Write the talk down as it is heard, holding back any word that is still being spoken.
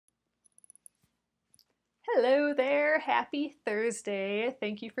Hello there, happy Thursday.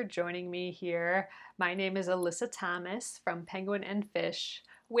 Thank you for joining me here. My name is Alyssa Thomas from Penguin and Fish,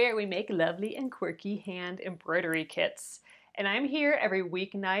 where we make lovely and quirky hand embroidery kits. And I'm here every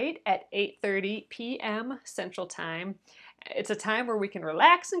weeknight at 8:30 p.m. Central Time. It's a time where we can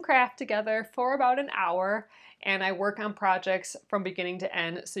relax and craft together for about an hour, and I work on projects from beginning to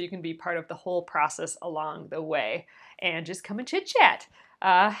end so you can be part of the whole process along the way. And just come and chit chat.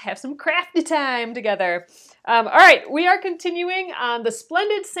 Have some crafty time together. All right, we are continuing on the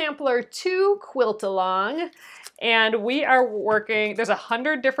Splendid Sampler 2 quilt along, and we are working, there's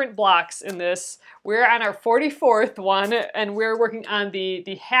 100 different blocks in this. We're on our 44th one, and we're working on the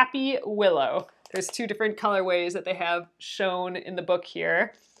Happy Willow. There's two different colorways that they have shown in the book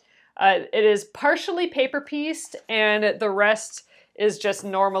here. It is partially paper pieced, and the rest is just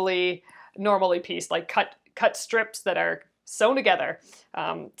normally pieced, like cut strips that are sewn together.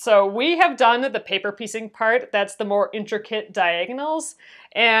 So we have done the paper piecing part. That's the more intricate diagonals.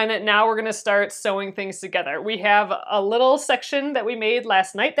 And now we're gonna start sewing things together. We have a little section that we made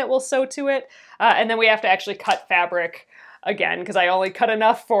last night that we'll sew to it. And then we have to actually cut fabric again, because I only cut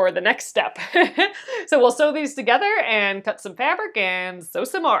enough for the next step. So we'll sew these together and cut some fabric and sew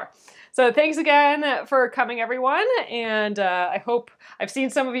some more. So thanks again for coming, everyone, and I hope I've seen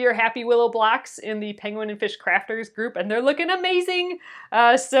some of your Happy Willow blocks in the Penguin and Fish Crafters group, and they're looking amazing.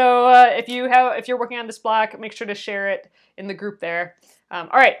 If you're working on this block, make sure to share it in the group there. All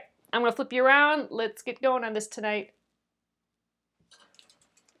right, I'm gonna flip you around. Let's get going on this tonight.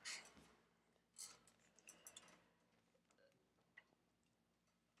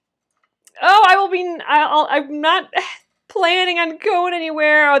 Oh, I'm not planning on going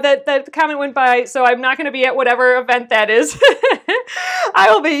anywhere. Oh, that comment went by, so I'm not going to be at whatever event that is. I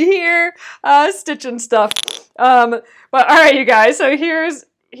will be here stitching stuff. But all right, you guys, so here's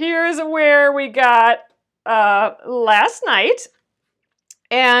where we got last night.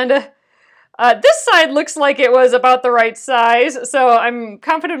 And this side looks like it was about the right size, so I'm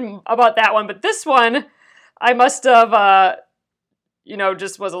confident about that one. But this one, I must have,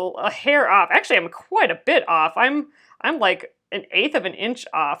 just was a hair off. Actually, I'm quite a bit off. I'm like 1/8 of an inch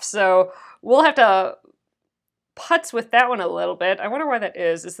off, so we'll have to putz with that one a little bit. I wonder why that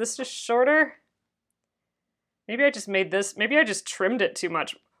is. Is this just shorter? Maybe I just made this, maybe I just trimmed it too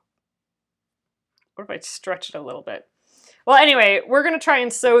much. What if I stretch it a little bit? Well, anyway, we're gonna try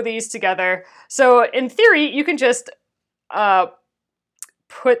and sew these together. So in theory, you can just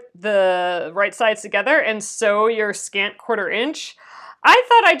put the right sides together and sew your scant 1/4 inch. I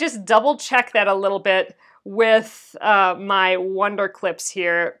thought I'd just double check that a little bit with my Wonder Clips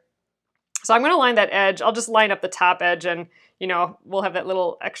here. So I'm going to line that edge. I'll just line up the top edge, and we'll have that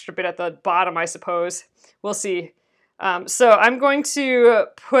little extra bit at the bottom, I suppose. We'll see. So I'm going to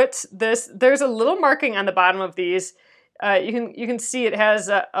put this, there's a little marking on the bottom of these. You can see it has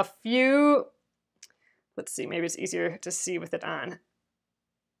a few, let's see, maybe it's easier to see with it on.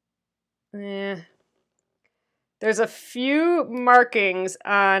 There's a few markings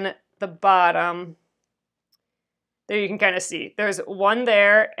on the bottom. There you can kind of see. There's one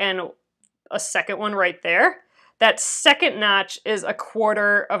there and a second one right there. That second notch is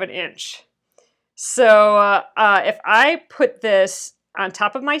 1/4 of an inch. So if I put this on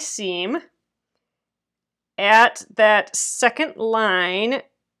top of my seam at that second line,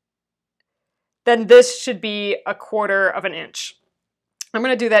 then this should be 1/4 of an inch. I'm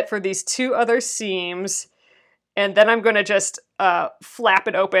going to do that for these two other seams, and then I'm going to just flap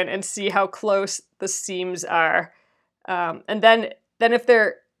it open and see how close the seams are. And then if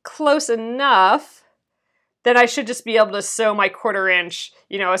they're close enough, then I should just be able to sew my 1/4 inch,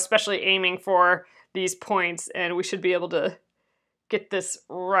 especially aiming for these points, and we should be able to get this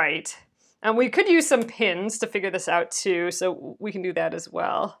right. And we could use some pins to figure this out too, so we can do that as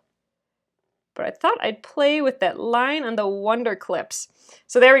well. But I thought I'd play with that line on the Wonder Clips.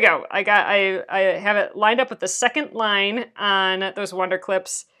 So there we go. I have it lined up with the second line on those Wonder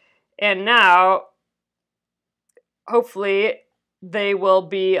Clips, and now hopefully they will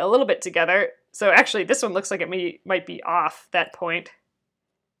be a little bit together. So actually this one looks like it might be off that point.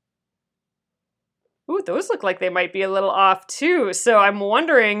 Ooh, those look like they might be a little off too. So I'm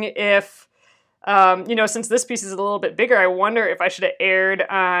wondering if, since this piece is a little bit bigger, I wonder if I should have erred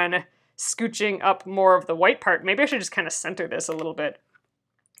on scooching up more of the white part. Maybe I should just kind of center this a little bit,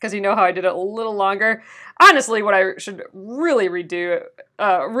 because you know how I did it a little longer. Honestly, what I should really do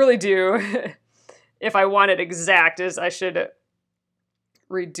if I want it exact is I should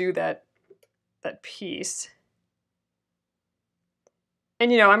redo that piece.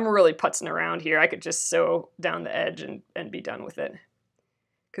 And I'm really putzing around here. I could just sew down the edge and be done with it.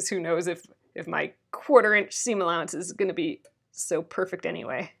 Because who knows if if my 1/4" seam allowance is going to be so perfect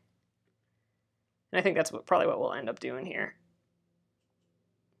anyway. And I think that's probably what we'll end up doing here.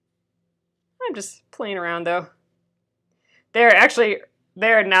 I'm just playing around though. There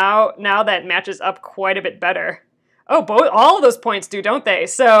now that matches up quite a bit better. Oh, all of those points do, don't they?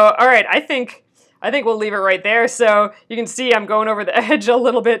 So, all right, I think we'll leave it right there. So you can see I'm going over the edge a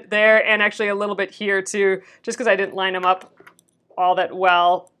little bit there and actually a little bit here too, just because I didn't line them up all that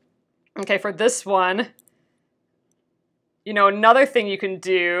well. Okay, for this one, you know, another thing you can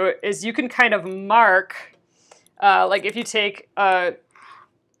do is you can kind of mark, like if you take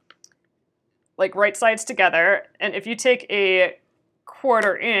like right sides together, and if you take a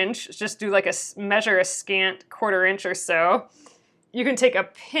 1/4 inch, just do like measure a scant 1/4 inch or so, you can take a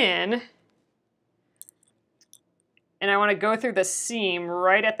pin, and I want to go through the seam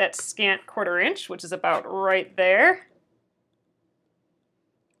right at that scant 1/4 inch, which is about right there.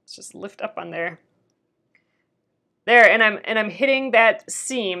 Let's just lift up on there. There, and I'm hitting that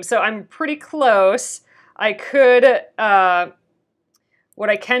seam, so I'm pretty close. I could, what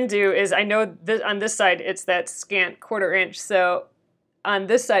I can do is, I know on this side it's that scant 1/4 inch, so on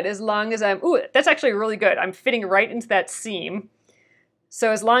this side, as long as ooh, that's actually really good. I'm fitting right into that seam. So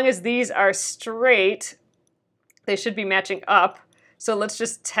as long as these are straight, they should be matching up. So let's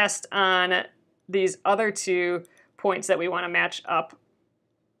just test on these other 2 points that we want to match up.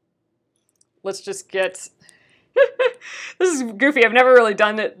 Let's just get, this is goofy. I've never really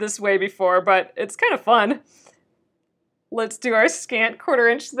done it this way before, but it's kind of fun. Let's do our scant 1/4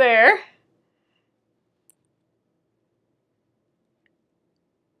 inch there.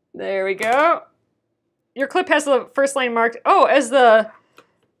 There we go. Your clip has the first line marked. Oh,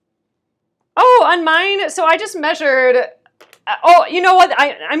 on mine, so I just measured, oh, you know what?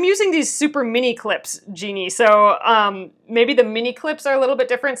 I'm using these super mini clips, Jeannie, so maybe the mini clips are a little bit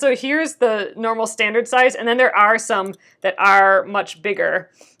different. So here's the normal standard size, and then there are some that are much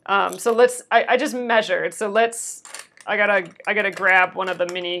bigger. So I just measured, so I gotta grab one of the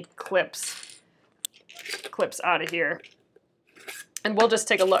mini clips out of here. And we'll just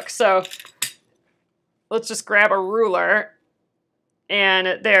take a look. So let's just grab a ruler,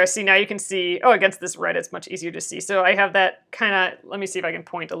 and there, see, now you can see, oh, against this red, it's much easier to see. So I have that kind of, let me see if I can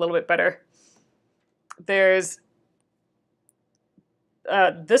point a little bit better. There's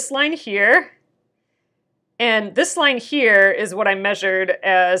this line here, and this line here is what I measured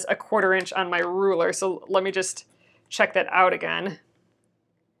as a 1/4 inch on my ruler. So let me just check that out again.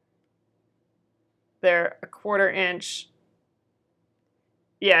 There, a 1/4 inch.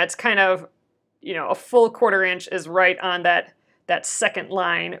 Yeah, it's kind of, you know, a full 1/4 inch is right on that second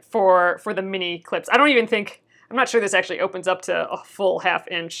line for the mini clips. I don't even think, I'm not sure this actually opens up to a full 1/2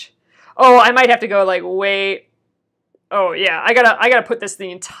 inch. Oh, I might have to go like way, oh yeah, I gotta put this the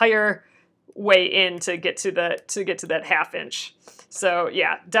entire way in to get to that 1/2 inch. So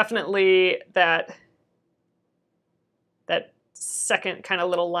yeah, definitely that second kind of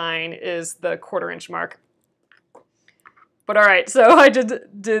little line is the 1/4 inch mark. But all right, so I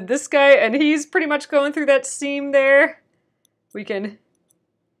did this guy, and he's pretty much going through that seam there. We can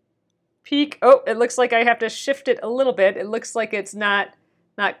peek. Oh, it looks like I have to shift it a little bit. It looks like it's not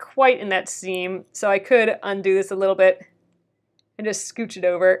quite in that seam, so I could undo this a little bit and just scooch it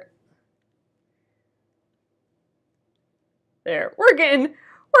over. There, we're getting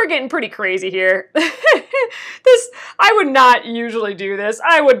pretty crazy here. I would not usually do this.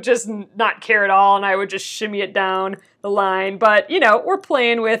 I would just not care at all, and I would just shimmy it down the line. But, you know, we're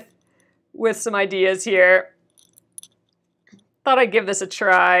playing with some ideas here. Thought I'd give this a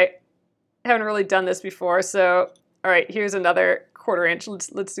try. Haven't really done this before, so all right, here's another 1/4 inch.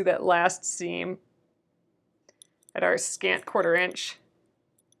 Let's do that last seam at our scant 1/4 inch.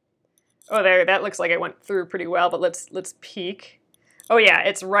 Oh, there, that looks like it went through pretty well, but let's peek. Oh yeah,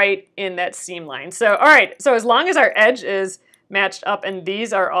 it's right in that seam line. So, all right, so as long as our edge is matched up and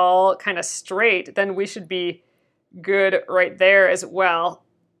these are all kind of straight, then we should be good right there as well.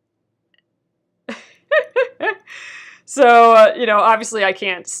 So, you know, obviously I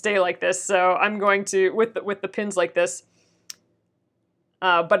can't stay like this, so I'm going to, with the pins like this,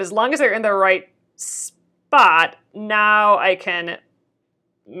 but as long as they're in the right spot, now I can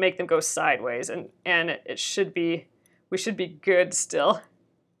make them go sideways, and it should be, we should be good still.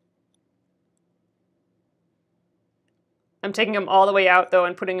 I'm taking them all the way out though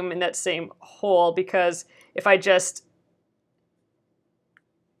and putting them in that same hole, because if I just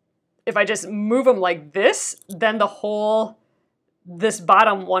move them like this, then the whole, this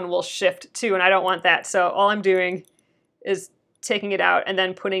bottom one will shift too, and I don't want that. So all I'm doing is taking it out and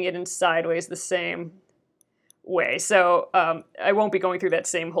then putting it in sideways the same way. So I won't be going through that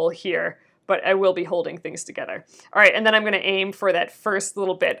same hole here, but I will be holding things together. All right, and then I'm going to aim for that first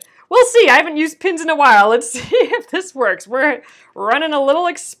little bit. We'll see. I haven't used pins in a while. Let's see if this works. We're running a little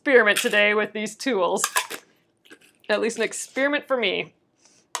experiment today with these tools. At least an experiment for me.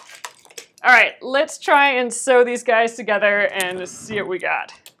 All right, let's try and sew these guys together and see what we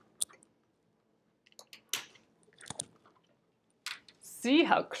got. See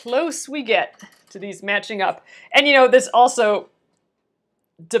how close we get to these matching up. And you know, this also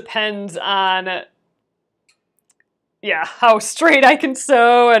depends on, yeah, how straight I can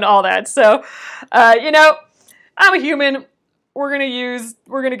sew and all that. So, you know, I'm a human. We're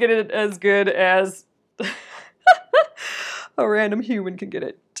gonna get it as good as a random human can get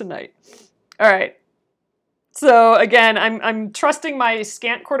it tonight. All right. So again, I'm trusting my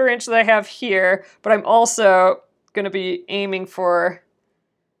scant 1/4 inch that I have here, but I'm also gonna be aiming for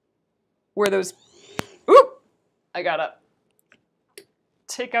where those, oop, I gotta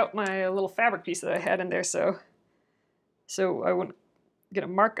take out my little fabric piece that I had in there so I wouldn't get a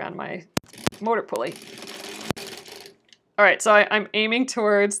mark on my motor pulley. All right, so I'm aiming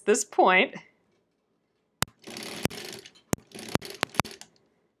towards this point.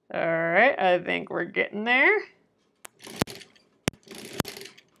 All right, I think we're getting there.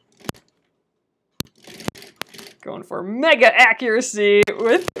 Going for mega accuracy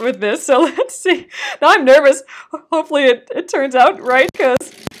with this, so let's see. Now I'm nervous. Hopefully it turns out right,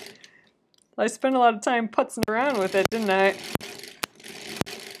 because I spent a lot of time putzing around with it, didn't I?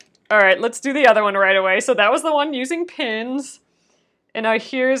 All right, let's do the other one right away. So that was the one using pins. And now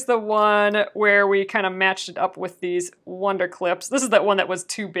here's the one where we kind of matched it up with these Wonder Clips. This is that one that was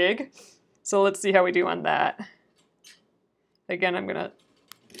too big. So let's see how we do on that. Again, I'm gonna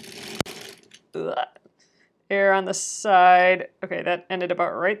air on the side. Okay, that ended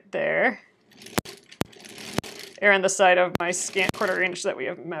about right there. Air on the side of my scant 1/4 inch that we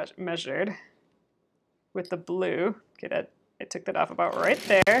have measured with the blue. Okay, I took that off about right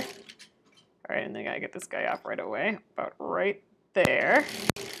there. All right, and then I gotta get this guy off right away, about right there.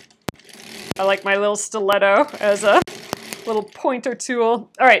 I like my little stiletto as a little pointer tool.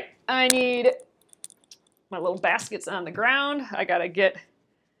 All right, I need my little baskets on the ground. I gotta get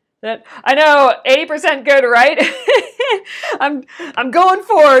that. I know, 80% good, right? I'm going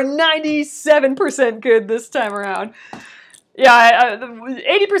for 97% good this time around. Yeah,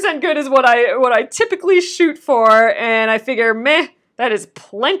 80% good is what I typically shoot for, and I figure, meh, that is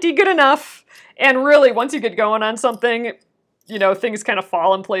plenty good enough. And really, once you get going on something, you know, things kind of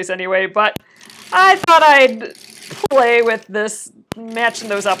fall in place anyway. But I thought I'd play with this, matching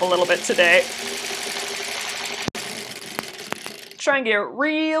those up a little bit today. Try and get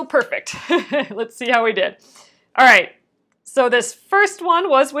real perfect. Let's see how we did. All right, so this first one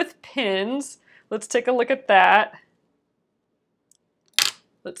was with pins. Let's take a look at that.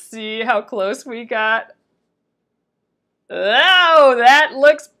 Let's see how close we got. Oh, that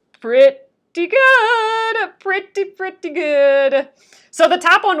looks pretty good. Pretty good. So the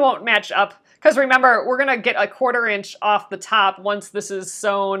top one won't match up, because remember, we're gonna get a 1/4 inch off the top once this is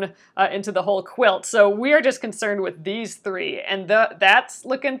sewn into the whole quilt. So we're just concerned with these three, and that's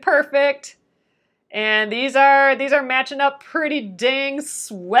looking perfect. And these are matching up pretty dang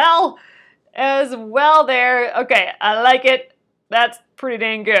swell as well there. Okay, I like it. That's pretty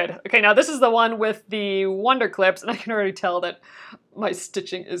dang good. Okay, now this is the one with the Wonder Clips, and I can already tell that my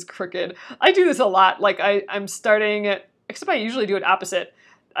stitching is crooked. I do this a lot. Like I'm starting, except I usually do it opposite.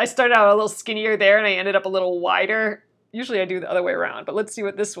 I started out a little skinnier there, and I ended up a little wider. Usually I do the other way around, but let's see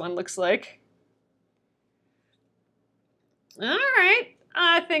what this one looks like. All right,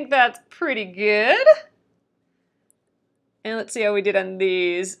 I think that's pretty good. And let's see how we did on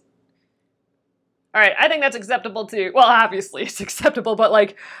these. All right, I think that's acceptable too. Well, obviously it's acceptable, but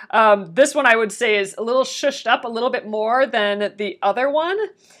like this one I would say is a little shushed up a little bit more than the other one.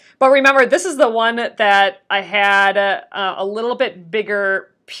 But remember, this is the one that I had a little bit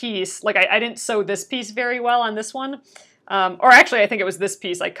bigger piece. Like I didn't sew this piece very well on this one. Or actually, I think it was this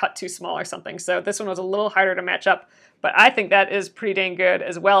piece I cut too small or something. So this one was a little harder to match up. But I think that is pretty dang good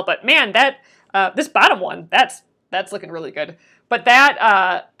as well. But man, that this bottom one, that's looking really good. But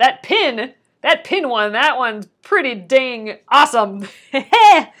that pin one, that one's pretty dang awesome. All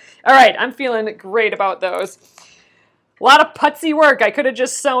right, I'm feeling great about those. A lot of putsy work. I could have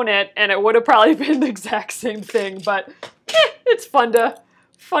just sewn it, and it would have probably been the exact same thing. But it's fun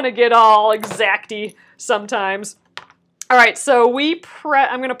to get all exacty sometimes. All right, so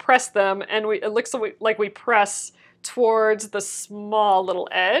I'm going to press them, and it looks like we press towards the small little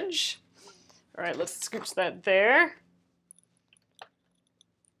edge. All right, let's scooch that there.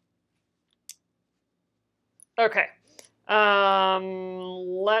 Okay,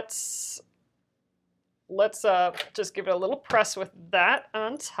 let's let's just give it a little press with that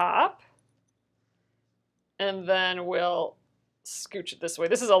on top. And then we'll scooch it this way.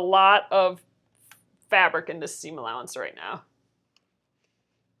 This is a lot of fabric in this seam allowance right now.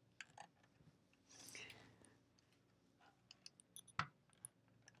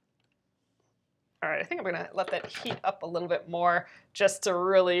 All right, I think I'm gonna let that heat up a little bit more just to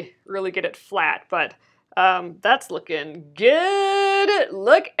really get it flat, but that's looking good.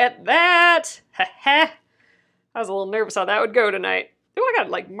 Look at that. I was a little nervous how that would go tonight. Oh, I got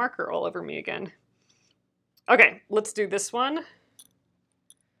like marker all over me again. Okay, let's do this one.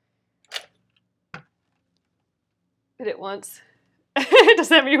 Did it once. Does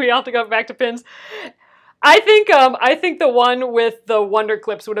that mean we have to go back to pins? I think the one with the Wonder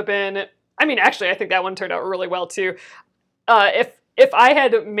Clips would have been, I mean, actually, I think that one turned out really well too. If I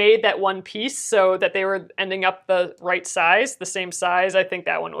had made that one piece so that they were ending up the right size, the same size, I think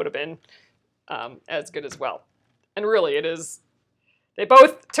that one would have been as good as well. And really, it is. They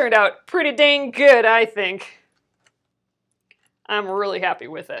both turned out pretty dang good, I think. I'm really happy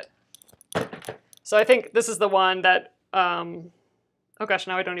with it. So I think this is the one that, oh gosh,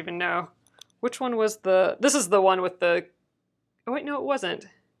 now I don't even know. Which one was the, this is the one with the, oh wait, no it wasn't.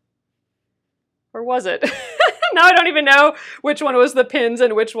 Or was it? Now I don't even know which one was the pins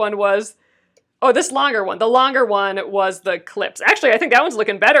and which one was, oh, this longer one. The longer one was the clips. Actually, I think that one's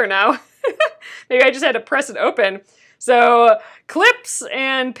looking better now. Maybe I just had to press it open. So clips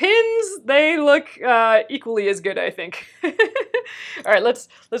and pins, they look equally as good, I think. All right, let's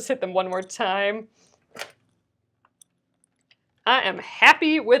hit them one more time. I am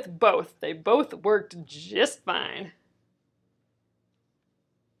happy with both. They both worked just fine.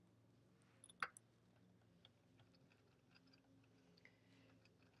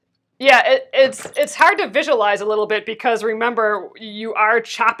 Yeah, it's hard to visualize a little bit because remember, you are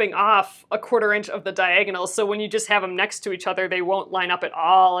chopping off a 1/4 inch of the diagonal, so when you just have them next to each other, they won't line up at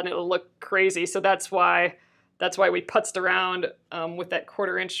all and it'll look crazy. So that's why we putzed around with that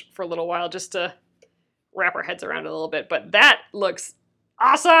 1/4 inch for a little while just to wrap our heads around it a little bit. But that looks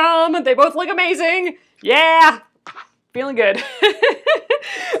awesome! They both look amazing! Yeah! Feeling good.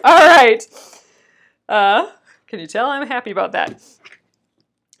 All right. Can you tell I'm happy about that?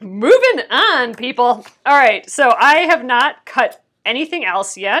 Moving on, people. All right, so I have not cut anything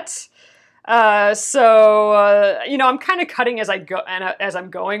else yet. You know, I'm kind of cutting as I go and as I'm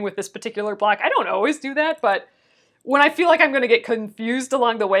going with this particular block. I don't always do that, but when I feel like I'm going to get confused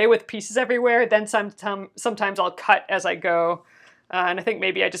along the way with pieces everywhere, then sometimes I'll cut as I go. And I think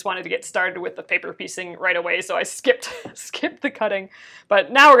maybe I just wanted to get started with the paper piecing right away, so I skipped the cutting.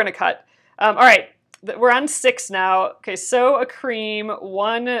 But now we're going to cut. All right. We're on 6 now. Okay, sew a cream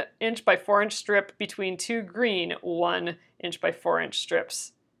 1 inch by 4 inch strip between 2 green 1 inch by 4 inch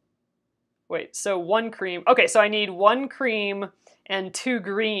strips. Wait, so 1 cream. Okay, so I need 1 cream and 2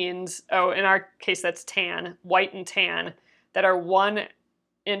 greens. Oh, in our case that's tan, white and tan, that are 1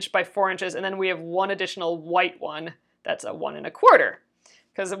 inch by 4 inches, and then we have 1 additional white one that's a 1 1/4,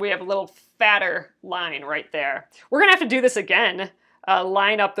 because we have a little fatter line right there. We're gonna have to do this again.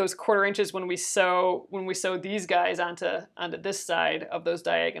 Line up those 1/4 inches when we sew these guys onto this side of those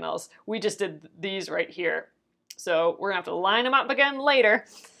diagonals. We just did these right here, so we're gonna have to line them up again later.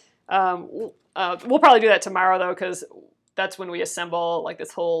 We'll probably do that tomorrow though, because that's when we assemble like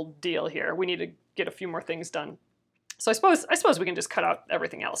this whole deal here. We need to get a few more things done. So I suppose we can just cut out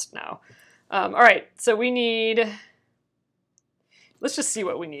everything else now. All right, so we need. Let's just see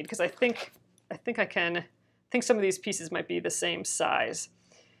what we need, because I think some of these pieces might be the same size.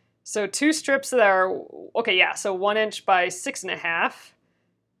 So 2 strips that are, okay, yeah, so 1 inch by 6 1/2.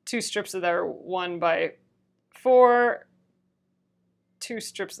 2 strips that are 1 by 4. 2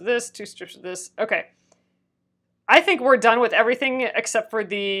 strips of this, 2 strips of this. Okay. I think we're done with everything except for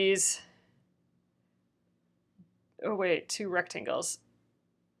these. Oh wait, 2 rectangles.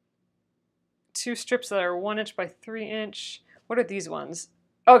 2 strips that are 1 inch by 3 inch. What are these ones?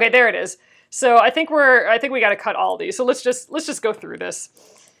 Okay, there it is. So I think we got to cut all these. So let's just go through this.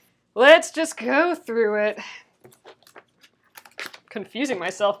 Let's just go through it. Confusing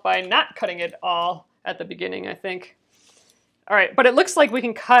myself by not cutting it all at the beginning, I think. All right, but it looks like we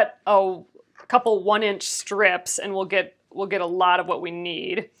can cut a couple 1 inch strips and we'll get a lot of what we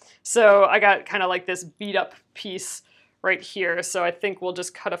need. So I got kind of like this beat up piece right here. So I think we'll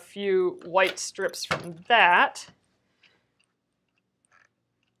just cut a few white strips from that.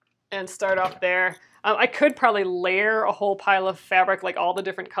 And start off there. I could probably layer a whole pile of fabric, like all the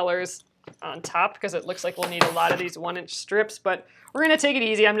different colors on top, because it looks like we'll need a lot of these 1 inch strips, but we're gonna take it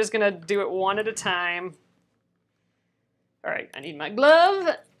easy. I'm just gonna do it one at a time. All right, I need my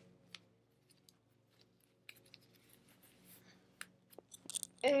glove.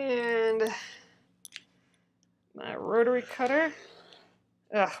 And my rotary cutter.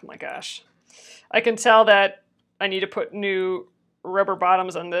 Oh my gosh. I can tell that I need to put new rubber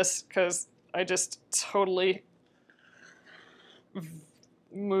bottoms on this because I just totally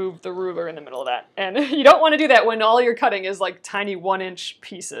moved the ruler in the middle of that. And you don't want to do that when all you're cutting is like tiny 1-inch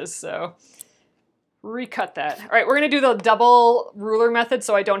pieces. So recut that. All right, we're going to do the double ruler method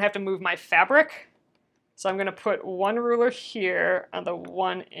so I don't have to move my fabric. So I'm going to put one ruler here on the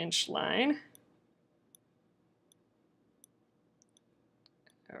 1-inch line.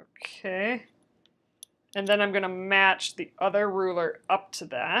 Okay. And then I'm going to match the other ruler up to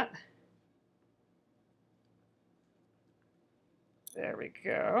that. There we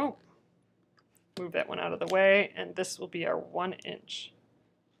go. Move that one out of the way, and this will be our 1-inch.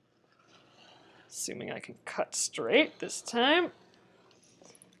 Assuming I can cut straight this time.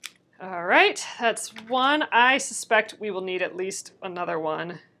 All right, that's one. I suspect we will need at least another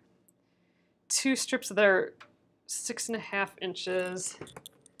one. 2 strips that are 6.5 inches.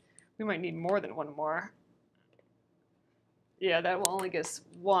 We might need more than one more. Yeah, that will only get us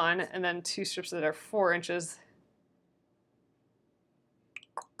 1, and then 2 strips that are 4 inches.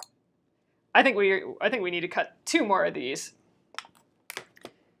 I think we need to cut 2 more of these.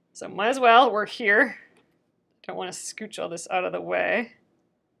 So might as well, we're here. Don't want to scooch all this out of the way.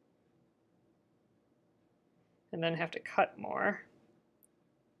 And then have to cut more.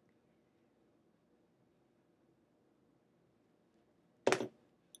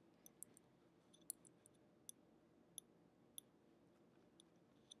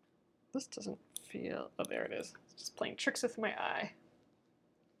 This doesn't feel, oh there it is. It's just playing tricks with my eye.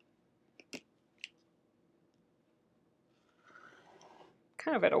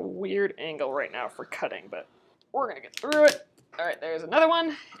 Kind of at a weird angle right now for cutting, but we're gonna get through it. All right, there's another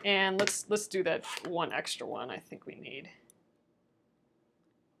one, and let's do that one extra one I think we need.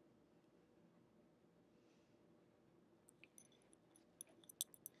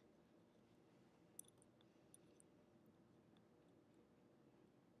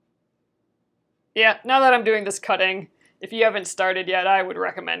 Yeah, now that I'm doing this cutting, if you haven't started yet, I would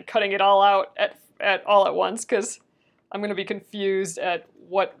recommend cutting it all out all at once, because I'm going to be confused at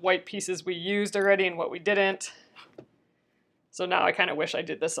what white pieces we used already and what we didn't. So now I kind of wish I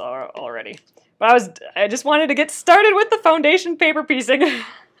did this already. But I just wanted to get started with the foundation paper piecing.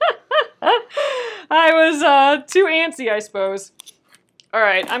 I was too antsy, I suppose. All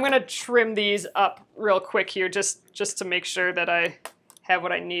right, I'm going to trim these up real quick here just to make sure that I have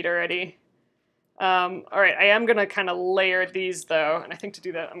what I need already. All right, I am going to kind of layer these though, and I think to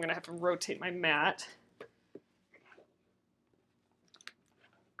do that I'm going to have to rotate my mat.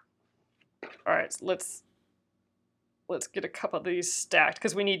 All right, so let's get a couple of these stacked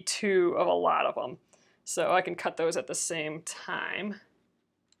because we need 2 of a lot of them. So I can cut those at the same time.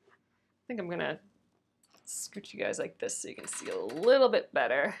 I think I'm going to scooch you guys like this so you can see a little bit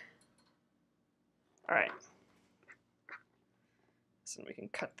better. All right. So we can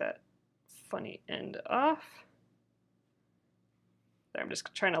cut that funny end off. There, I'm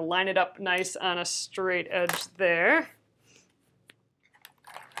just trying to line it up nice on a straight edge there.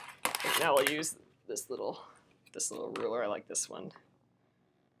 Now we'll use this little ruler. I like this one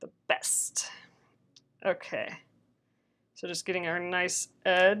the best. Okay, so just getting our nice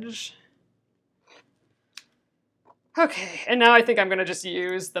edge. Okay, and now I think I'm going to just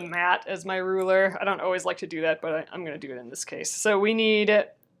use the mat as my ruler. I don't always like to do that, but I'm going to do it in this case. So we need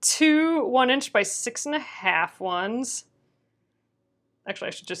 2 1-inch by 6.5 ones. Actually,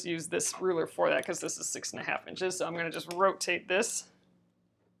 I should just use this ruler for that because this is 6.5 inches. So I'm going to just rotate this.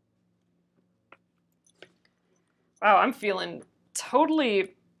 Wow, I'm feeling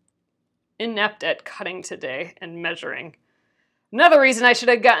totally inept at cutting today and measuring. Another reason I should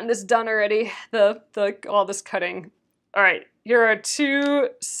have gotten this done already, all this cutting. All right, here are 2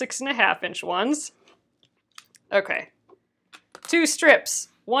 6.5-inch ones. Okay, 2 strips,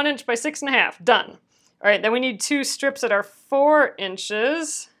 1 inch by 6.5, done. All right, then we need 2 strips that are 4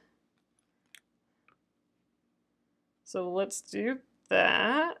 inches. So let's do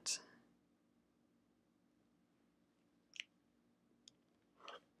that.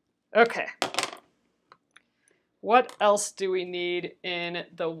 Okay. What else do we need in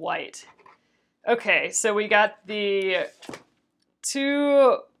the white? Okay, so we got those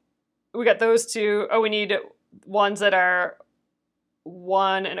 2. Oh, we need ones that are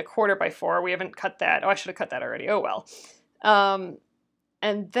 1 1/4 by 4. We haven't cut that. Oh, I should have cut that already. Oh well.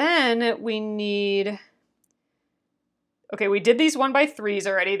 And then we need. Okay, we did these 1 by 3s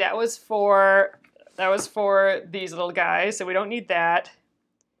already. That was for these little guys, so we don't need that.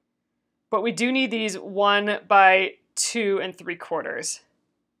 But we do need these 1 by 2 3/4.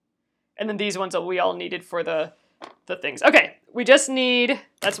 And then these ones we all needed for the things. Okay, we just need,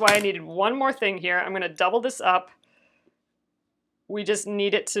 that's why I needed one more thing here. I'm going to double this up. We just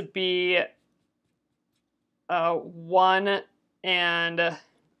need it to be 1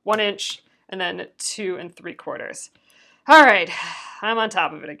 inch and then 2 3/4. All right, I'm on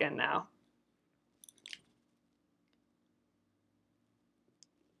top of it again now.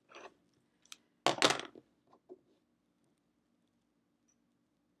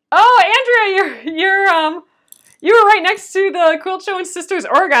 Oh, Andrea, you were right next to the Quilt Show in Sisters,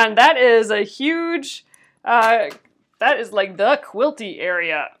 Oregon. That is a huge, that is like the quilty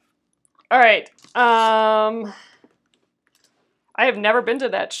area. All right, I have never been to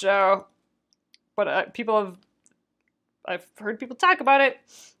that show, but I've heard people talk about it.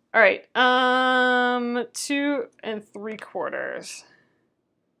 All right, 2 3/4.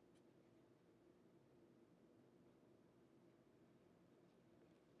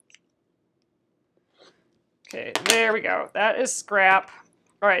 Okay, there we go. That is scrap.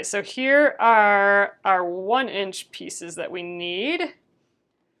 All right, so here are our 1 inch pieces that we need.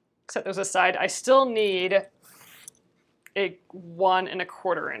 Set those aside. I still need a 1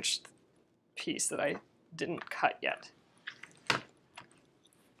 1/4 inch piece that I didn't cut yet. I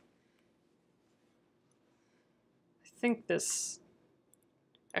think this,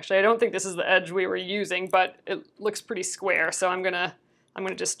 actually I don't think this is the edge we were using, but it looks pretty square, so I'm gonna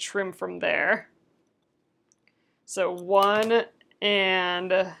just trim from there. So 1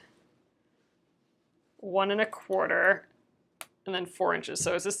 1 1/4, and then 4 inches.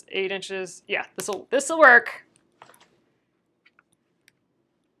 So is this 8 inches? Yeah, this'll work.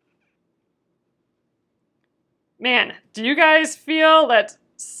 Man, do you guys feel that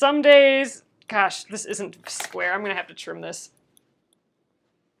some days, gosh, this isn't square. I'm gonna have to trim this.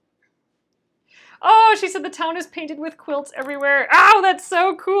 Oh, she said the town is painted with quilts everywhere. Oh, that's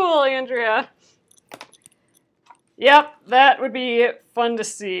so cool, Andrea. Yep, that would be fun to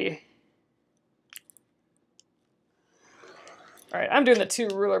see. All right, I'm doing the 2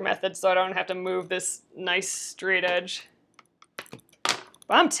 ruler method so I don't have to move this nice straight edge. But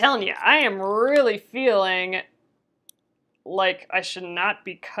I'm telling you, I am really feeling like I should not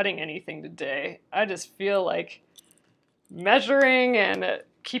be cutting anything today. I just feel like measuring and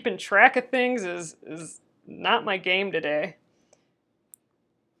keeping track of things is not my game today.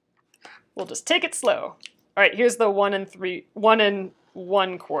 We'll just take it slow. All right, here's the 1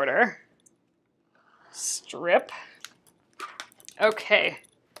 1/4 strip. Okay.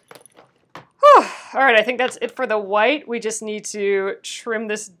 Whew. All right, I think that's it for the white. We just need to trim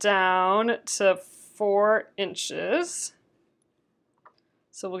this down to 4 inches.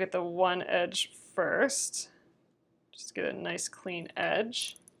 So we'll get the one edge first. Just get a nice clean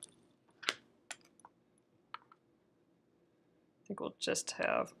edge. I think we'll just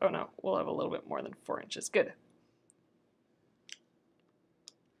have, oh no, we'll have a little bit more than 4 inches. Good.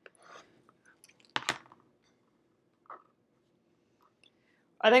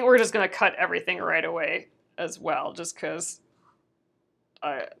 I think we're just going to cut everything right away as well, just because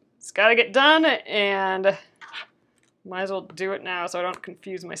it's got to get done, and might as well do it now so I don't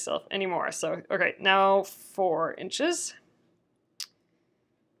confuse myself anymore. So, okay, now 4 inches.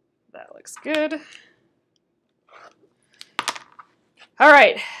 That looks good. All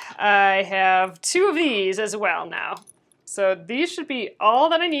right, I have 2 of these as well now. So these should be all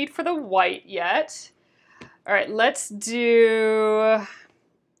that I need for the white yet. All right, let's do,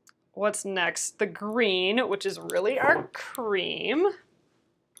 what's next? The green, which is really our cream.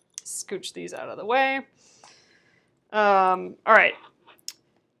 Scooch these out of the way. All right,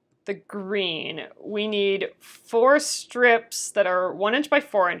 the green. We need 4 strips that are 1 inch by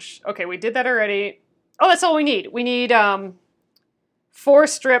 4 inch. Okay, we did that already. Oh, that's all we need. We need 4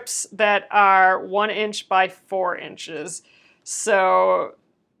 strips that are 1 inch by 4 inches. So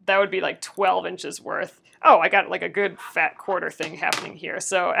that would be like 12 inches worth. Oh, I got like a good fat quarter thing happening here.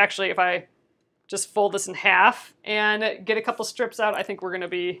 So actually, if I just fold this in half and get a couple strips out, I think we're gonna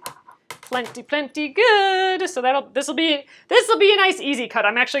be plenty good. So this will be a nice easy cut.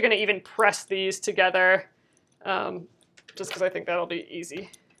 I'm actually gonna even press these together, just because I think that'll be easy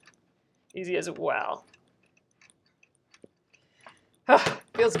as well.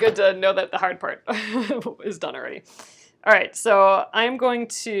 Feels good to know that the hard part is done already. All right, so I'm going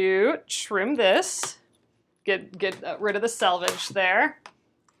to trim this, get rid of the selvage there.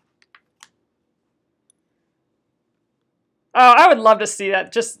 Oh, I would love to see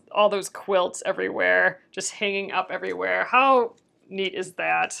that, just all those quilts everywhere, just hanging up everywhere. How neat is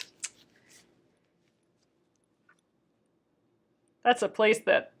that? That's a place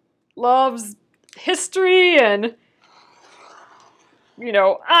that loves history and you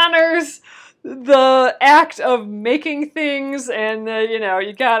know, honors the act of making things, and you know,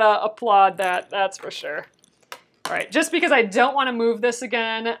 you gotta applaud that, that's for sure. All right, just because I don't want to move this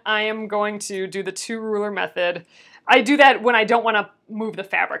again, I am going to do the 2-ruler method. I do that when I don't want to move the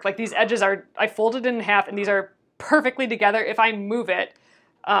fabric. Like these edges are, I folded in half and these are perfectly together. If I move it,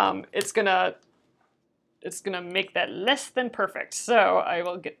 it's gonna make that less than perfect. So I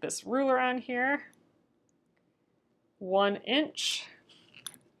will get this ruler on here. 1 inch.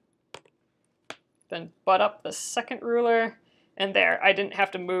 Then butt up the second ruler. And there, I didn't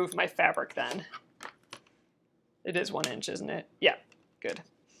have to move my fabric then. It is 1 inch, isn't it? Yeah, good.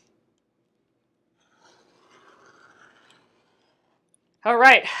 All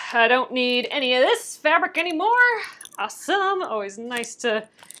right, I don't need any of this fabric anymore. Awesome, always nice to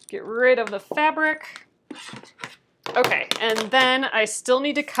get rid of the fabric. Okay, and then I still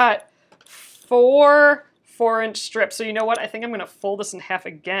need to cut 4 4-inch strips. So you know what, I think I'm gonna fold this in half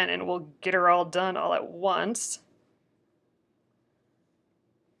again and we'll get her all done all at once.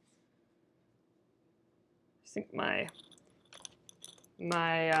 I think my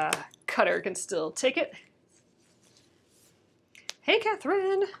cutter can still take it. Hey,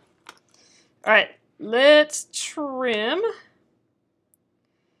 Catherine. All right, let's trim.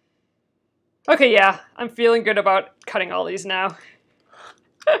 Okay, yeah, I'm feeling good about cutting all these now.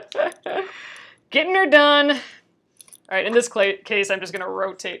 Getting her done. All right, in this case, I'm just gonna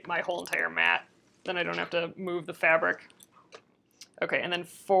rotate my whole entire mat. Then I don't have to move the fabric. Okay, and then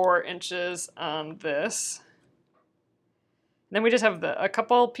 4 inches on this. Then we just have a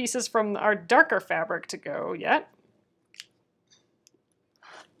couple pieces from our darker fabric to go yet.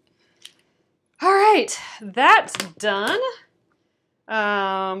 All right, that's done.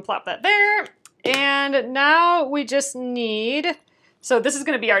 Plop that there. And now we just need, so this is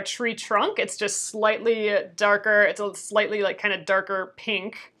gonna be our tree trunk. It's just slightly darker. It's a slightly like kind of darker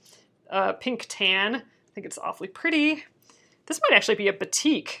pink, pink tan. I think it's awfully pretty. This might actually be a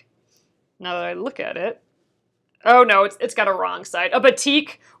batik now that I look at it. Oh no, it's got a wrong side. A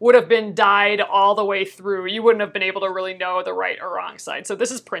batik would have been dyed all the way through. You wouldn't have been able to really know the right or wrong side. So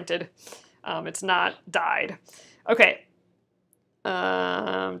this is printed. It's not dyed. Okay,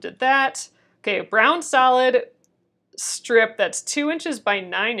 did that. Okay, brown solid strip that's 2 inches by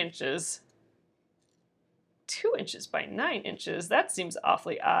 9 inches. 2 inches by 9 inches, that seems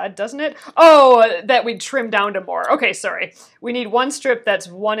awfully odd, doesn't it? Oh, that we'd trim down to more. Okay, sorry. We need one strip that's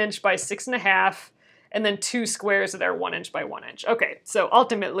 1 inch by 6.5, and then 2 squares that are 1 inch by 1 inch. Okay, so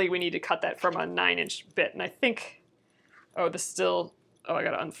ultimately we need to cut that from a 9-inch bit, and I think, oh, this still, oh, I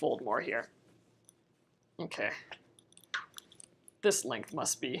gotta unfold more here. Okay. This length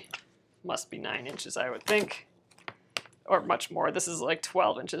must be 9 inches, I would think. Or much more. This is like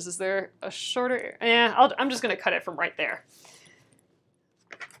 12 inches. Is there a shorter? Yeah, I'm just gonna cut it from right there.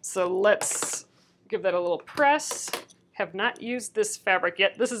 So let's give that a little press. Have not used this fabric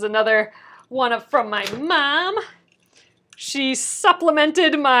yet. This is another one from my mom. She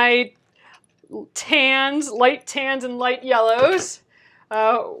supplemented my tans, light tans and light yellows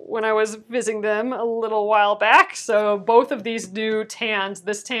when I was visiting them a little while back. So both of these new tans,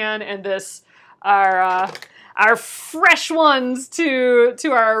 this tan and this, are fresh ones to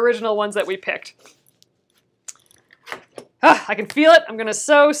our original ones that we picked. I can feel it. I'm gonna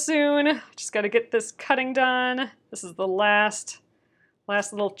sew soon. Just gotta get this cutting done. This is the last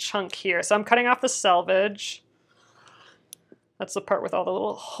little chunk here. So I'm cutting off the selvage. That's the part with all the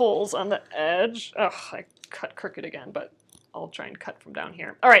little holes on the edge. Oh, I cut crooked again, but I'll try and cut from down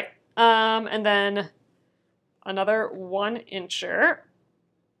here. All right, and then another 1 incher.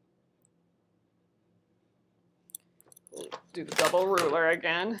 Do the double ruler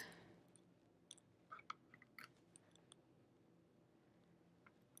again.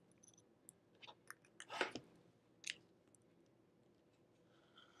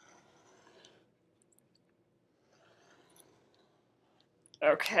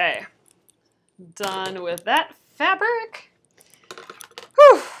 Okay, done with that fabric.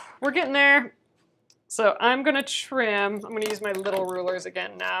 Whew, we're getting there. So I'm gonna trim. I'm gonna use my little rulers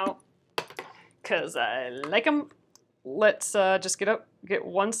again now because I like them. Let's just get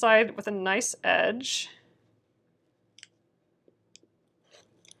one side with a nice edge.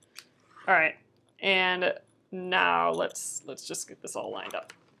 All right, and now let's just get this all lined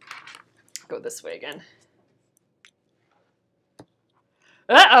up. Go this way again.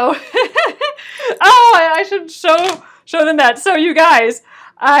 Uh-oh. Oh, I should show them that. So you guys,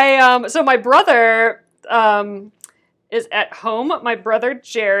 so my brother is at home, my brother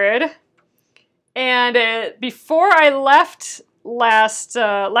Jared, and before I left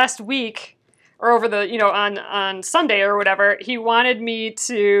last week, or over the, on Sunday or whatever, he wanted me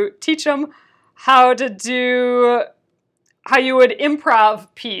to teach him how to do, how you would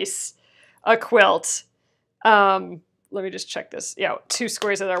improv piece a quilt. Let me just check this. Yeah, 2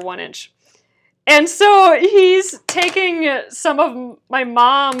 squares that are 1 inch. And so he's taking some of my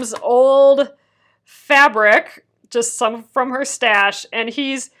mom's old fabric, just some from her stash, and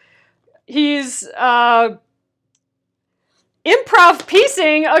he's improv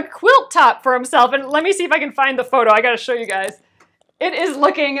piecing a quilt top for himself. And let me see if I can find the photo. I gotta show you guys. It is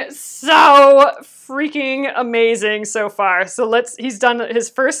looking so freaking amazing so far. So he's done his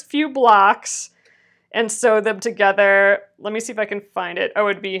first few blocks and sew them together. Let me see if I can find it. Oh,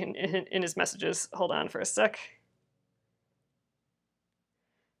 it'd be in his messages. Hold on for a sec.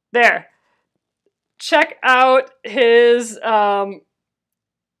 There. Check out his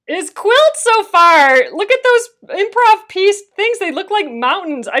quilt so far. Look at those improv piece things. They look like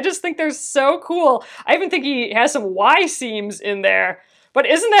mountains. I just think they're so cool. I even think he has some Y seams in there. But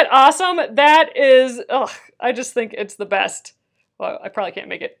isn't that awesome? That is, I just think it's the best. Well, I probably can't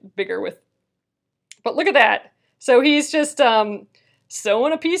make it bigger with, but look at that. So he's just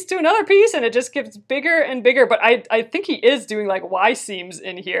sewing a piece to another piece, and it just gets bigger and bigger. But I think he is doing like Y seams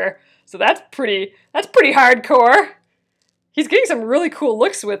in here. So that's pretty hardcore. He's getting some really cool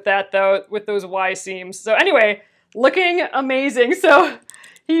looks with that though, with those Y seams. So anyway, looking amazing. So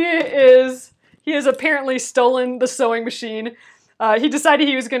he has apparently stolen the sewing machine. He decided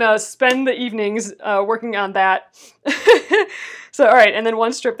he was gonna spend the evenings working on that. So all right, and then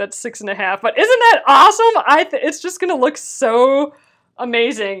 1 strip that's 6.5. But isn't that awesome? It's just gonna look so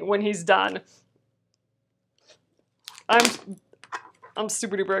amazing when he's done. I'm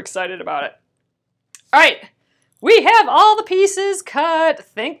super duper excited about it. All right, we have all the pieces cut.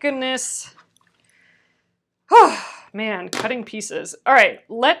 Thank goodness. Oh man, cutting pieces. All right,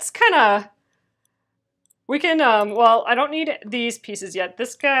 let's we can, well, I don't need these pieces yet.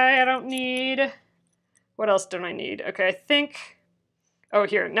 This guy I don't need. What else don't I need? Okay, I think, oh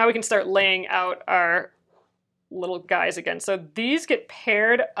here, now we can start laying out our little guys again. So these get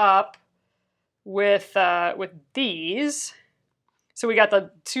paired up with these. So we got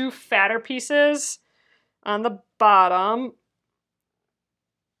the 2 fatter pieces on the bottom.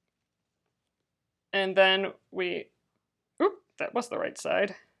 And then that was the right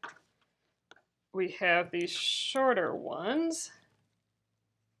side. We have these shorter ones.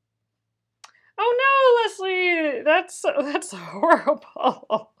 Oh no, Leslie, that's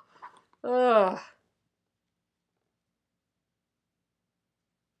horrible. Ugh.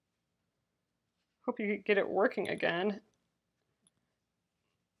 Hope you get it working again.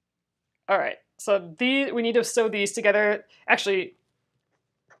 All right, so we need to sew these together. Actually,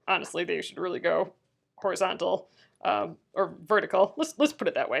 honestly, they should really go horizontal or vertical. Let's put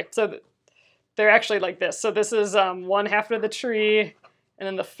it that way. So they're actually like this. So this is 1/2 of the tree, and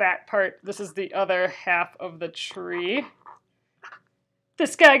then the fat part, this is the other half of the tree.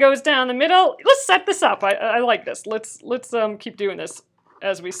 This guy goes down the middle. Let's set this up. I like this. Let's keep doing this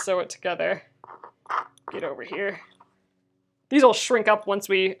as we sew it together. Get over here. These will shrink up once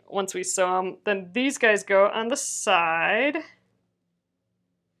we sew them. Then these guys go on the side.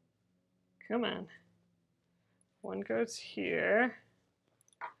 Come on. One goes here.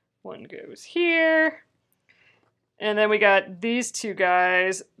 One goes here. And then we got these 2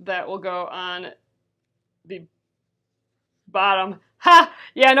 guys that will go on the bottom. Ha!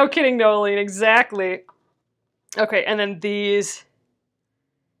 Yeah, no kidding, Nolene, exactly. Okay, and then these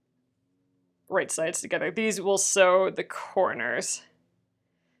right sides together. These will sew the corners.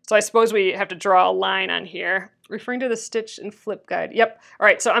 So I suppose we have to draw a line on here. Referring to the stitch and flip guide. Yep. All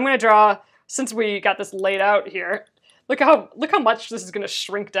right, so I'm gonna draw, since we got this laid out here, look how much this is gonna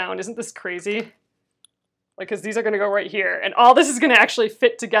shrink down. Isn't this crazy? Like, because these are gonna go right here, and all this is gonna actually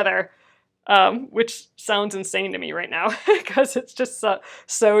fit together, which sounds insane to me right now, because it's just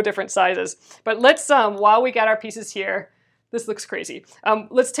so different sizes. But let's, while we got our pieces here, this looks crazy.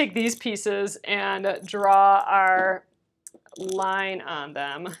 Let's take these pieces and draw our line on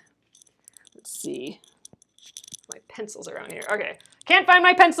them. Let's see. My pencil's around here. Okay, can't find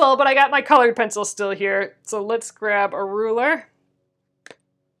my pencil, but I got my colored pencil still here. So let's grab a ruler.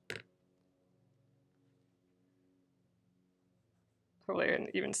 Hopefully I can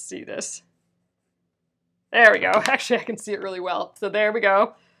even see this. There we go. Actually, I can see it really well. So there we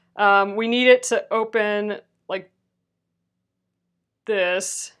go. We need it to open like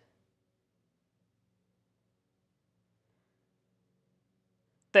this.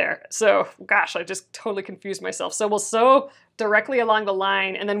 There. So, gosh, I just totally confused myself. So we'll sew directly along the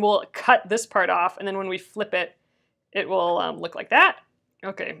line, and then we'll cut this part off, and then when we flip it, it will look like that.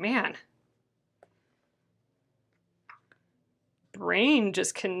 Okay, man. brain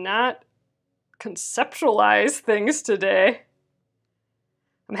just cannot conceptualize things today.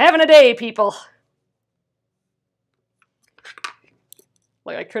 I'm having a day, people.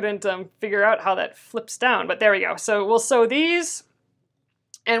 Like I couldn't figure out how that flips down, but there we go. So we'll sew these,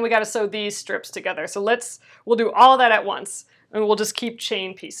 and we got to sew these strips together. So we'll do all that at once, and we'll just keep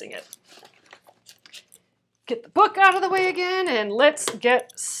chain piecing it. Get the book out of the way again, and let's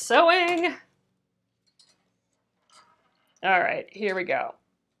get sewing. All right, here we go.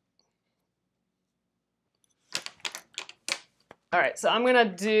 All right, so I'm gonna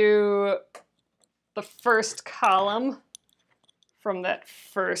do the first column from that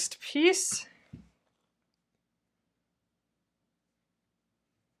first piece.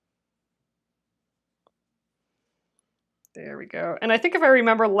 There we go. And I think if I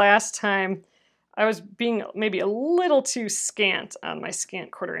remember last time, I was being maybe a little too scant on my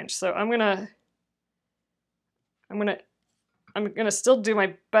scant 1/4 inch. So I'm gonna still do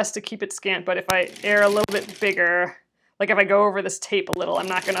my best to keep it scant, but if I err a little bit bigger, like if I go over this tape a little, I'm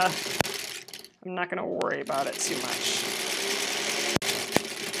not gonna worry about it too much.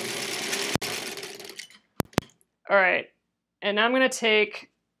 All right, and now I'm gonna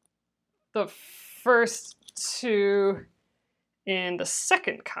take the first two in the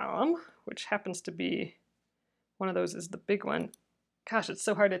second column, which happens to be, one of those is the big one. Gosh, it's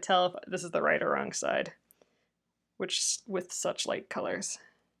so hard to tell if this is the right or wrong side, which with such light colors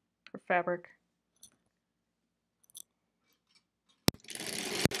for fabric.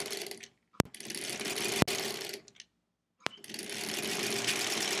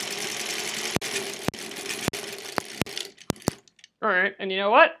 All right, and you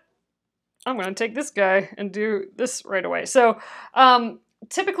know what? I'm gonna take this guy and do this right away. So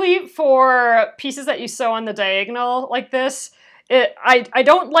typically for pieces that you sew on the diagonal like this, I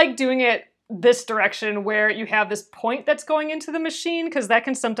don't like doing it this direction where you have this point that's going into the machine, because that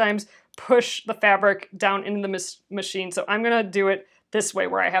can sometimes push the fabric down into the machine. So I'm gonna do it this way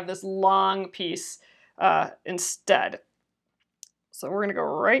where I have this long piece instead. So we're gonna go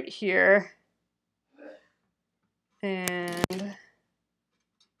right here and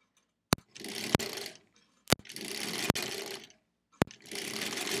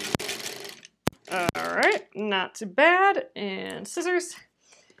all right, not too bad, and scissors.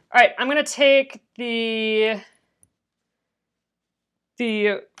 All right, I'm gonna take the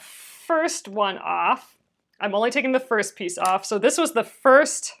first one off. I'm only taking the first piece off. So this was the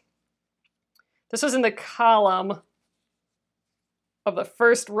first, this was in the column of the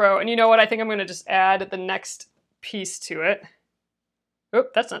first row. And you know what? I think I'm gonna just add the next piece to it.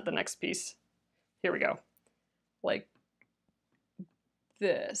 Oop, that's not the next piece. Here we go. Like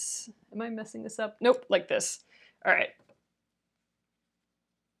this. Am I messing this up? Nope, like this. All right.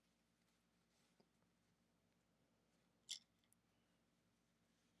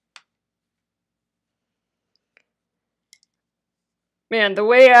 Man, the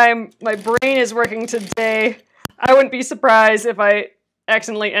way my brain is working today, I wouldn't be surprised if I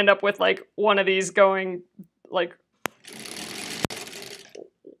accidentally end up with like one of these going like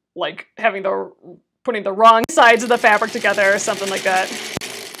putting the wrong sides of the fabric together or something like that.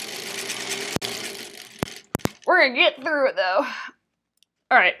 We're gonna get through it though.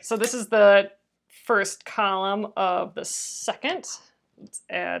 All right, so this is the first column of the second. Let's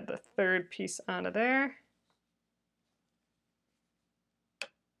add the third piece onto there.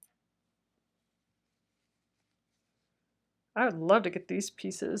 I would love to get these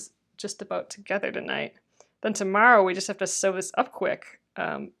pieces just about together tonight. Then tomorrow we just have to sew this up quick.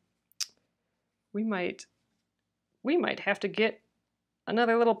 We might have to get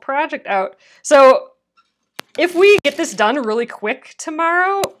another little project out. So if we get this done really quick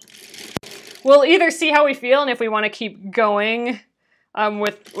tomorrow, we'll either see how we feel, and if we want to keep going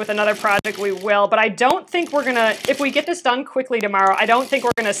with another project, we will. But I don't think we're gonna, if we get this done quickly tomorrow, I don't think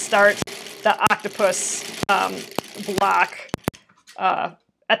we're gonna start the octopus block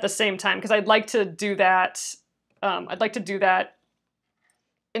at the same time, because I'd like to do that. I'd like to do that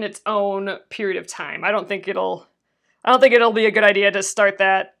in its own period of time. I don't think it'll be a good idea to start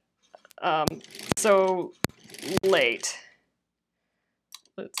that so late.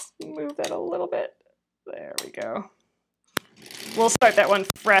 Let's move that a little bit. There we go. We'll start that one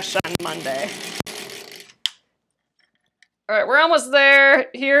fresh on Monday. All right, we're almost there.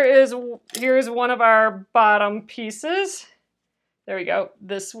 Here is one of our bottom pieces. There we go,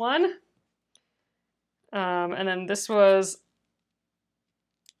 this one. And then this was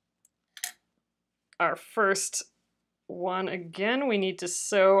our first one. Again, we need to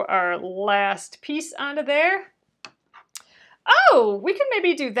sew our last piece onto there. Oh, we could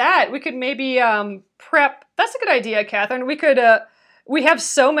maybe do that. We could maybe prep. That's a good idea, Catherine. We could we have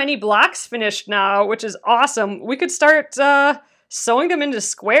so many blocks finished now, which is awesome. We could start sewing them into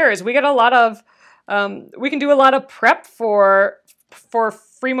squares. We got a lot of, we can do a lot of prep for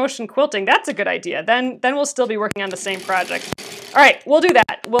free motion quilting. That's a good idea. Then we'll still be working on the same project. All right, we'll do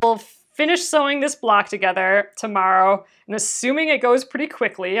that. We'll finish sewing this block together tomorrow, and assuming it goes pretty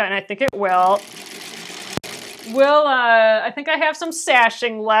quickly, and I think it will, I think I have some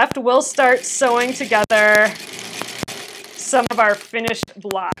sashing left. We'll start sewing together some of our finished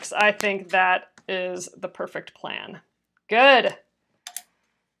blocks. I think that is the perfect plan. Good.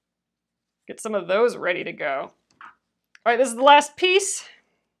 Get some of those ready to go. All right, this is the last piece.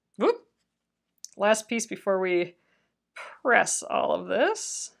 Whoop. Last piece before we press all of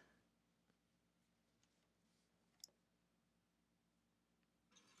this.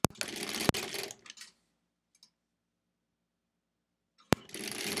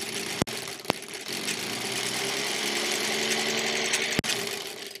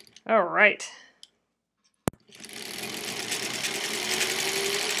 All right.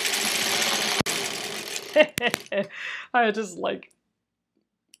 I just like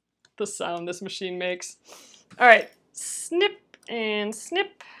the sound this machine makes. All right, snip and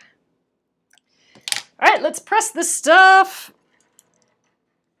snip. All right, let's press this stuff.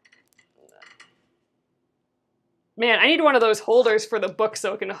 Man, I need one of those holders for the book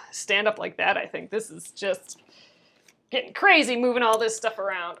so it can stand up like that, I think. This is just getting crazy moving all this stuff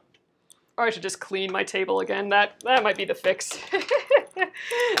around. Or I should just clean my table again. That might be the fix.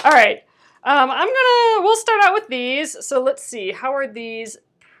 All right. We'll start out with these. So let's see, how are these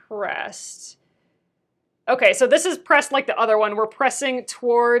pressed? Okay, so this is pressed like the other one. We're pressing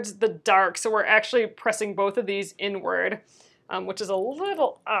towards the dark, so we're actually pressing both of these inward, which is a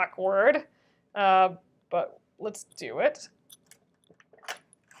little awkward, but let's do it.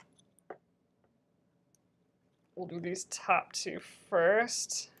 We'll do these top two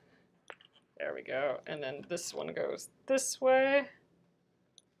first. There we go, and then this one goes this way.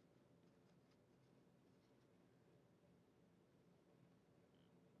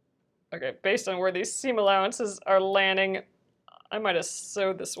 Okay, based on where these seam allowances are landing, I might have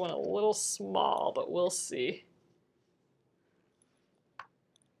sewed this one a little small, but we'll see.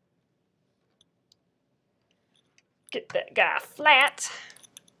 Get that guy flat.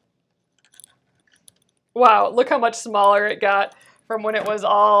 Wow, look how much smaller it got from when it was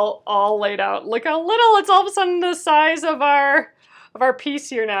all laid out. Look how little it's all of a sudden the size of our piece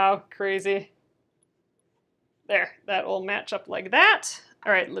here now. Crazy. There, that will match up like that.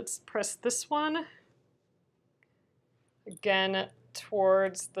 All right, let's press this one. Again,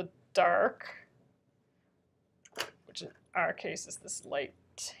 towards the dark, which in our case is this light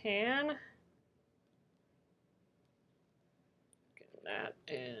tan. Getting that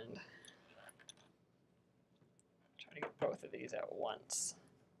and trying to get both of these at once.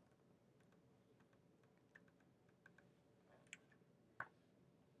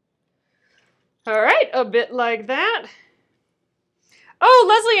 All right, a bit like that. Oh,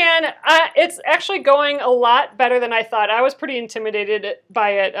 Leslie Ann, it's actually going a lot better than I thought. I was pretty intimidated by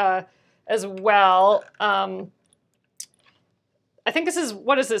it as well. I think this is,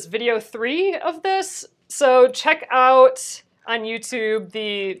 what is this, video 3 of this? So check out on YouTube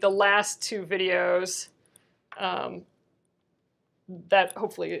the last 2 videos. That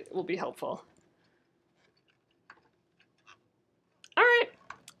hopefully will be helpful. All right.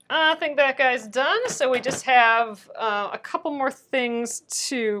 I think that guy's done, so we just have a couple more things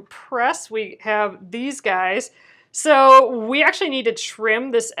to press. We have these guys. So we actually need to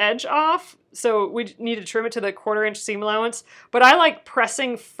trim this edge off. So we need to trim it to the 1/4 inch seam allowance. But I like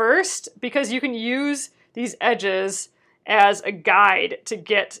pressing first because you can use these edges as a guide to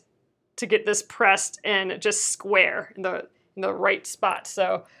get this pressed and just square in the right spot.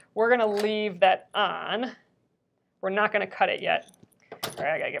 So we're gonna leave that on. We're not gonna cut it yet. All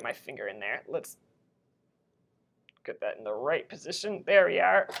right, I gotta get my finger in there. Let's get that in the right position. There we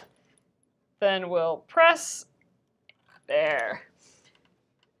are. Then we'll press. There.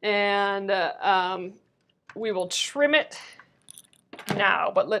 And we will trim it now,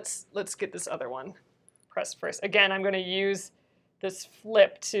 but let's get this other one pressed first. Again, I'm gonna use this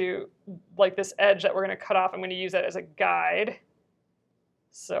flip to, like this edge that we're gonna cut off, I'm gonna use that as a guide.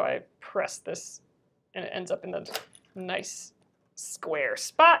 So I press this and it ends up in the nice square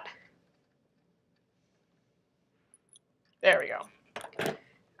spot. There we go.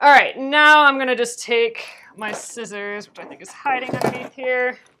 All right, now I'm gonna just take my scissors, which I think is hiding underneath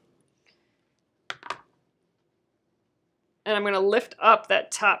here, and I'm gonna lift up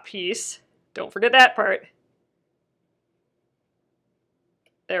that top piece. Don't forget that part.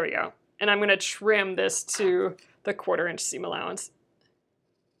 There we go. And I'm gonna trim this to the 1/4 inch seam allowance.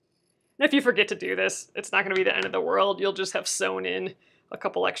 And if you forget to do this, it's not going to be the end of the world. You'll just have sewn in a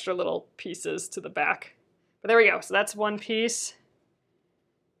couple extra little pieces to the back. But there we go. So that's one piece.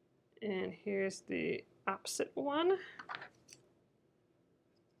 And here's the opposite one.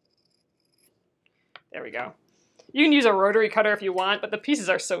 There we go. You can use a rotary cutter if you want, but the pieces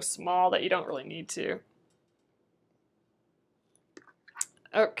are so small that you don't really need to.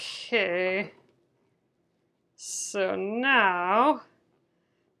 Okay. So now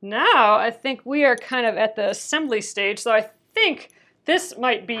I think we are kind of at the assembly stage. So I think this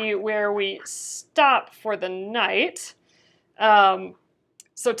might be where we stop for the night.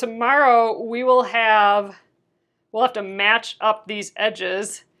 So tomorrow we'll have to match up these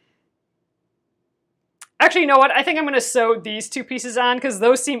edges. Actually, you know what? I think I'm going to sew these two pieces on because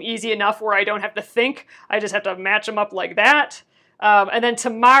those seem easy enough where I don't have to think. I just have to match them up like that. And then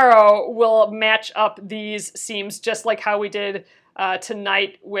tomorrow we'll match up these seams just like how we did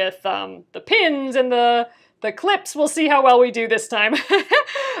tonight with the pins and the clips. We'll see how well we do this time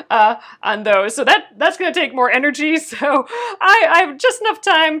on those. So that's going to take more energy. So I have just enough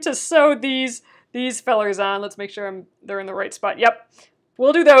time to sew these fellers on. Let's make sure they're in the right spot. Yep.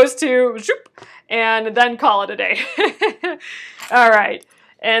 We'll do those two, and then call it a day. All right.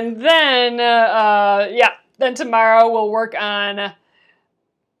 And then, then tomorrow we'll work on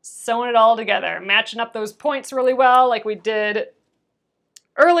sewing it all together, matching up those points really well like we did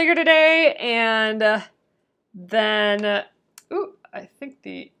earlier today. And then, ooh, I think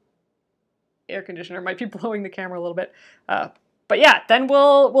the air conditioner might be blowing the camera a little bit. But yeah, then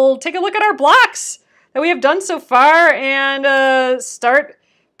we'll take a look at our blocks that we have done so far and start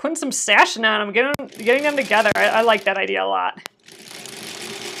putting some sashing on them, getting them together. I like that idea a lot.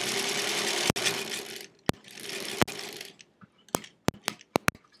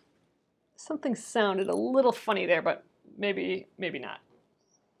 Something sounded a little funny there, but maybe not.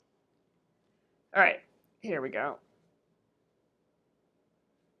 All right, here we go.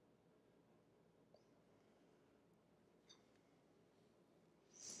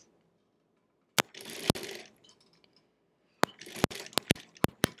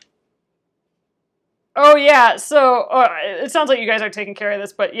 Oh yeah, so it sounds like you guys are taking care of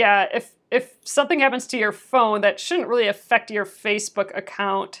this, but yeah, if something happens to your phone, that shouldn't really affect your Facebook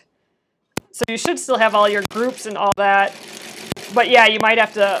account. So you should still have all your groups and all that. But yeah, you might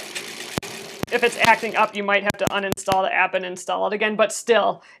have to, if it's acting up, you might have to uninstall the app and install it again, but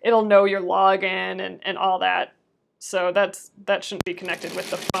still, it'll know your login and all that. So that shouldn't be connected with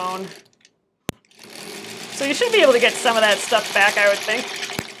the phone. So you should be able to get some of that stuff back, I would think.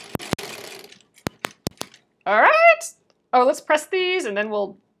 All right. Oh, let's press these and then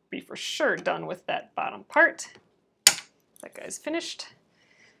we'll be for sure done with that bottom part. That guy's finished.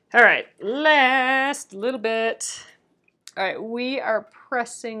 All right, last little bit. All right, we are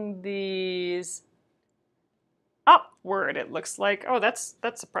pressing these upward, it looks like. Oh, that's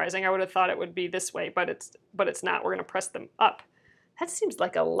surprising. I would have thought it would be this way, but it's not. We're gonna press them up. That seems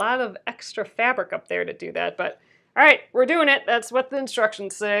like a lot of extra fabric up there to do that, but all right, we're doing it. That's what the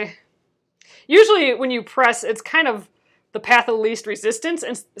instructions say. Usually when you press, it's kind of the path of least resistance,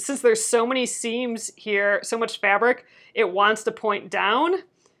 and since there's so many seams here, so much fabric, it wants to point down,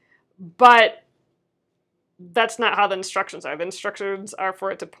 but that's not how the instructions are. The instructions are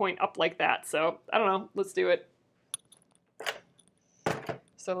for it to point up like that, so I don't know, let's do it.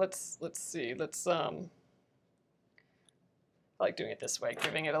 So let's see, I like doing it this way,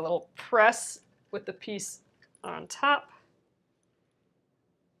 giving it a little press with the piece on top.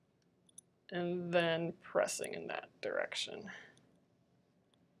 And then pressing in that direction.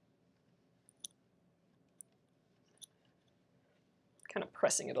 Kind of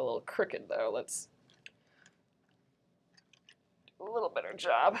pressing it a little crooked though. Let's do a little better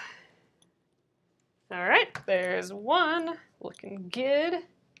job. All right, there's one, looking good.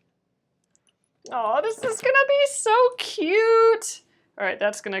 Oh, this is gonna be so cute. All right,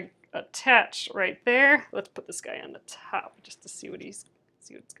 that's gonna attach right there. Let's put this guy on the top just to see what it's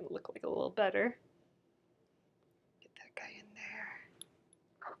going to look like a little better. Get that guy in there.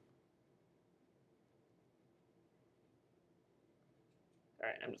 All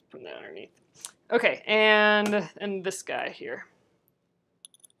right, I'm just putting that underneath. Okay, and this guy here.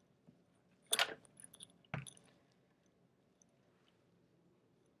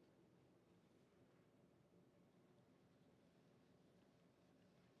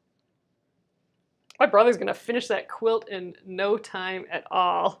 My brother's gonna finish that quilt in no time at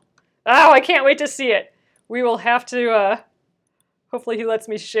all. Oh, I can't wait to see it. We will have to, hopefully he lets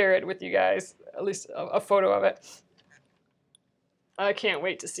me share it with you guys, at least a photo of it. I can't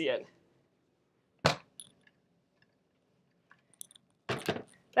wait to see it.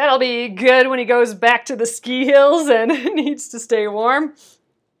 That'll be good when he goes back to the ski hills and needs to stay warm.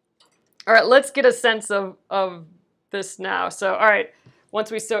 All right, let's get a sense of this now. So, all right, once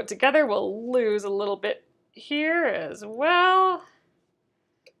we sew it together, we'll lose a little bit here as well.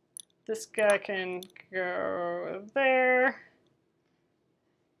 This guy can go there.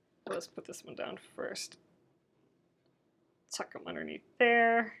 Let's put this one down first. Tuck them underneath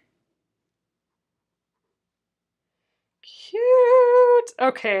there. Cute.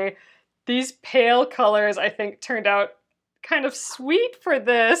 Okay, these pale colors I think turned out kind of sweet for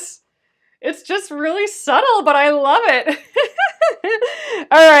this. It's just really subtle, but I love it.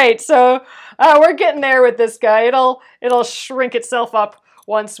 All right, so we're getting there with this guy. It'll shrink itself up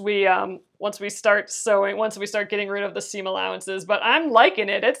once we start sewing, once we start getting rid of the seam allowances. But I'm liking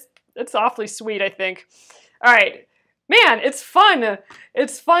it. It's awfully sweet, I think. All right. Man, it's fun.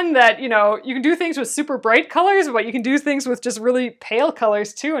 It's fun that, you know, you can do things with super bright colors, but you can do things with just really pale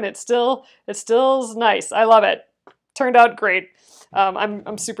colors too, and it still is nice. I love it. Turned out great.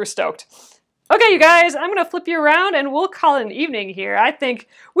 I'm super stoked. Okay, you guys, I'm gonna flip you around and we'll call it an evening here. I think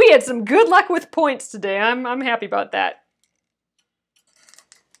we had some good luck with points today. I'm happy about that.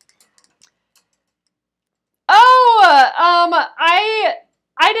 Oh,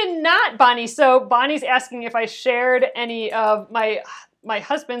 I did not, Bonnie. So Bonnie's asking if I shared any of my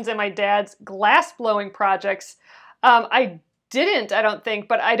husband's and my dad's glass blowing projects. I didn't, I don't think,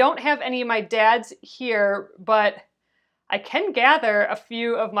 but I don't have any of my dad's here, but I can gather a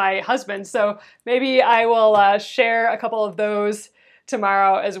few of my husband's. So maybe I will share a couple of those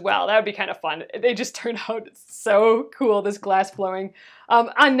tomorrow as well. That would be kind of fun. They just turned out so cool, this glass blowing. On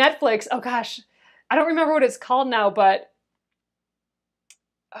Netflix, oh gosh, I don't remember what it's called now, but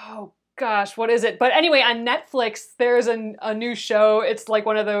oh gosh, what is it? But anyway, on Netflix, there's a new show. It's like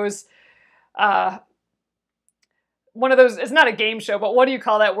one of those, it's not a game show, but what do you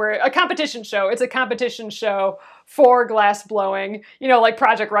call that? Where a competition show. It's a competition show for glass blowing, you know, like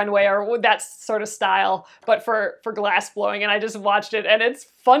Project Runway or that sort of style, but for glass blowing. And I just watched it and it's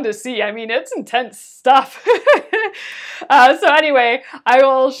fun to see. I mean, it's intense stuff. So anyway, I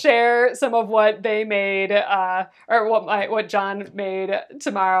will share some of what they made, or what John made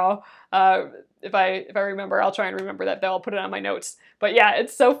tomorrow. If I remember, I'll try and remember that. I'll put it on my notes. But yeah,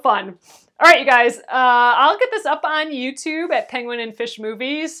 it's so fun. All right, you guys, I'll get this up on YouTube at Penguin and Fish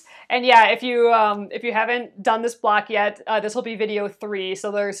Movies. And yeah, if you haven't done this block yet, this will be video 3.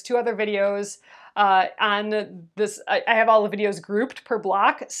 So there's 2 other videos on this. I have all the videos grouped per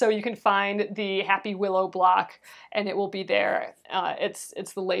block, so you can find the Happy Willow block, and it will be there.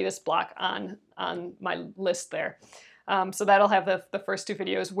 It's the latest block on my list there. So that'll have the first 2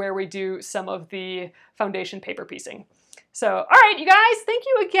 videos where we do some of the foundation paper piecing. So, all right, you guys, thank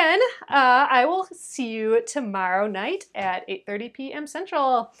you again. I will see you tomorrow night at 8:30 p.m.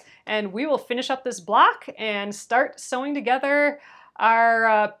 Central, and we will finish up this block and start sewing together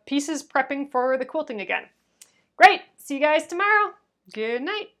our pieces prepping for the quilting again. Great, see you guys tomorrow. Good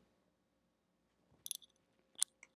night.